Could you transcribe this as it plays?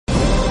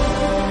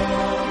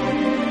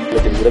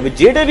जरूर है भी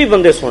जेडे भी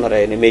बंदे सुन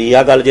रहे ने मेरी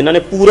आ गल जिन्होंने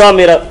पूरा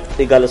मेरा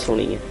ये गल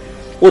सुनी है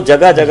वो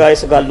जगह जगह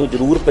इस गल नूं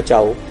जरूर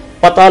पहुंचाओ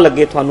पता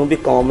लगे तुहानूं भी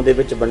कौम दे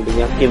विच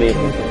वंडियां किवें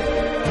होंदियां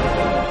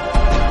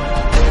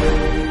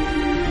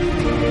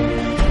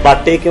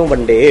बाटे क्यों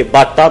वंडे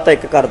बाटा तां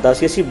इक करदा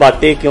सी असीं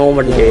बाटे क्यों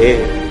वंडे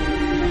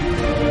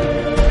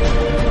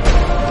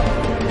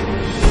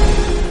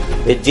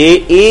जे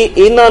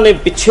इन्हां ने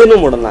पिछे नूं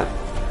मुड़ना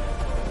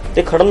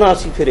ते खड़ना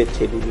असीं फिर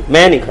इत्थे भी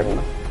मैं नहीं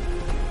खड़ना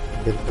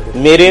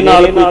मेरे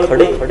नाल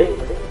कोई खड़े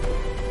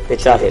ते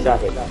चाहे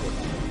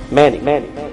मैं नहीं